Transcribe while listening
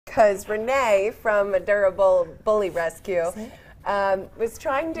because Renee from Adorable Bully Rescue was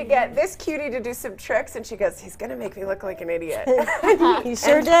trying to get this cutie to do some tricks, and she goes, he's going to make me look like an idiot. He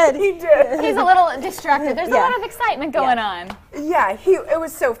sure did. He did. He's a little distracted. There's a lot of excitement going on. Yeah, it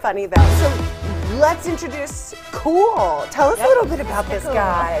was so funny, though. So let's introduce Kool. Tell us a little bit about this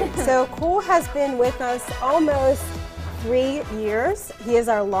guy. So Kool has been with us almost 3 years. He is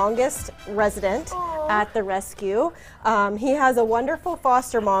our longest resident at the rescue. He has a wonderful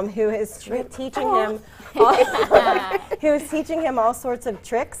foster mom who is teaching him all sorts of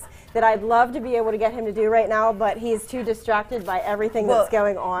tricks that I'd love to be able to get him to do right now, but he's too distracted by everything that's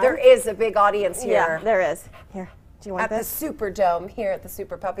going on. There is a big audience here. Yeah, there is. Here. Do you want at this? the Superdome here at the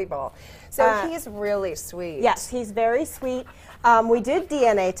Super Puppy Bowl. So he's really sweet. Yes, he's very sweet. We did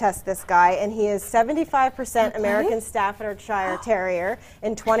DNA test this guy, and he is 75% American Staffordshire Terrier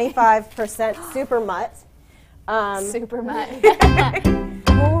and 25% Super Mutt. Super mutt.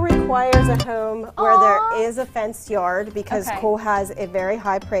 Kool requires a home where there is a fenced yard because Kool has a very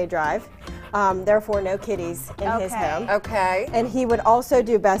high prey drive. Therefore, no kitties in his home. Okay. And he would also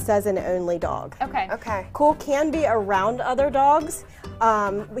do best as an only dog. Okay. Okay. Kool can be around other dogs.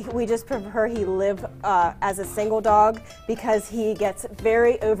 We just prefer he live as a single dog because he gets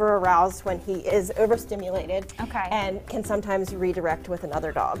very over-aroused when he is overstimulated and can sometimes redirect with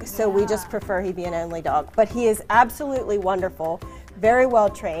another dog. So we just prefer he be an only dog. But he is absolutely wonderful. Very well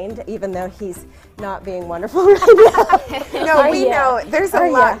trained, even though he's not being wonderful right now. No, we know there's a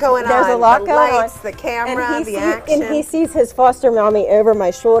lot going on. There's a lot going lights, on. The camera, the action. And he sees his foster mommy over my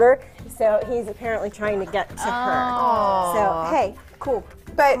shoulder, so he's apparently trying to get to her. So, hey, Kool.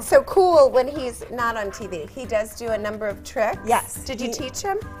 But so Kool, when he's not on TV, he does do a number of tricks. Yes. Did you teach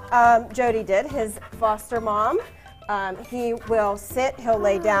him? Jody did, his foster mom. He will sit, he'll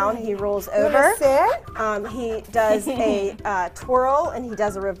lay down, he rolls over. Sit? He does a twirl and he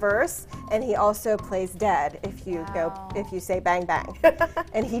does a reverse, and he also plays dead if you say bang bang.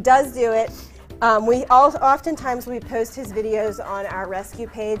 And he does do it. Oftentimes we post his videos on our rescue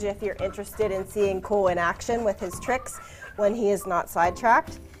page if you're interested in seeing Kool in action with his tricks when he is not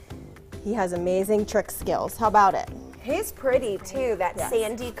sidetracked. He has amazing trick skills. How about it? He's pretty too, that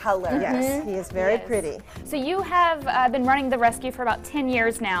sandy color. Yes, he is very pretty. So you have been running the rescue for about 10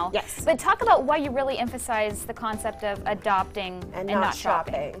 years now. Yes. But talk about why you really emphasize the concept of adopting and not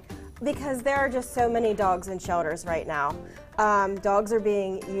shopping. Because there are just so many dogs in shelters right now. Dogs are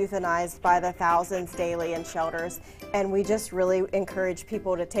being euthanized by the thousands daily in shelters, and we just really encourage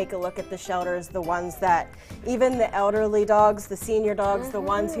people to take a look at the shelters, the ones that, even the elderly dogs, the senior dogs, the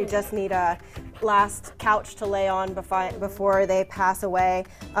ones who just need a last couch to lay on before they pass away.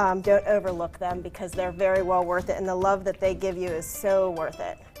 Don't overlook them because they're very well worth it, and the love that they give you is so worth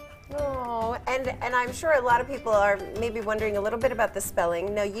it. Oh, and I'm sure a lot of people are maybe wondering a little bit about the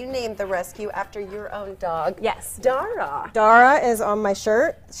spelling. No, you named the rescue after your own dog. Yes. Dara. Dara is on my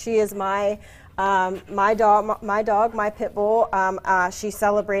shirt. She is my dog, my pit bull. She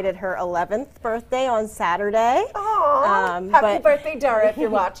celebrated her 11th birthday on Saturday. Aww. Happy birthday, Dara, if you're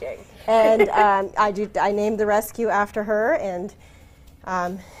watching. And I named the rescue after her, and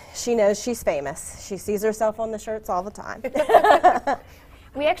she knows she's famous. She sees herself on the shirts all the time.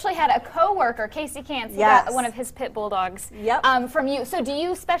 We actually had a coworker, Casey Cantz, got one of his pit bulldogs from you. So do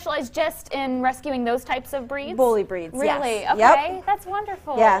you specialize just in rescuing those types of breeds? Bully breeds, really? yes. Okay, that's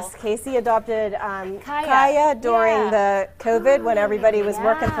wonderful. Yes, Casey adopted Kaya during the COVID when everybody was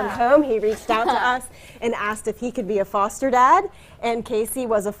working from home. He reached out to us and asked if he could be a foster dad, and Casey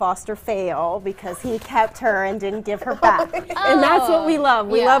was a foster fail because he kept her and didn't give her back. And that's what we love.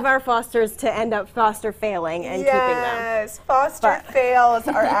 We love our fosters to end up foster failing and keeping them. Yes, foster fails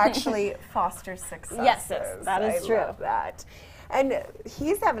are actually foster successes. Yes, that is true. I love that. And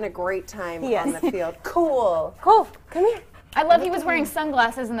he's having a great time on the field. Kool. Kool, come here. I love he was wearing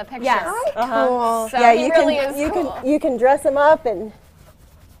sunglasses in the picture. Yes. Cool. So yeah, he really is cool. You can dress him up, and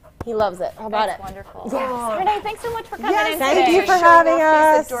he loves it. How about That's it? wonderful. Yes. Renee, thanks so much for coming in Thank today. you for having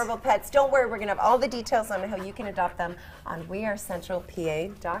us. These adorable pets. Don't worry, we're going to have all the details on how you can adopt them on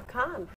wearecentralpa.com.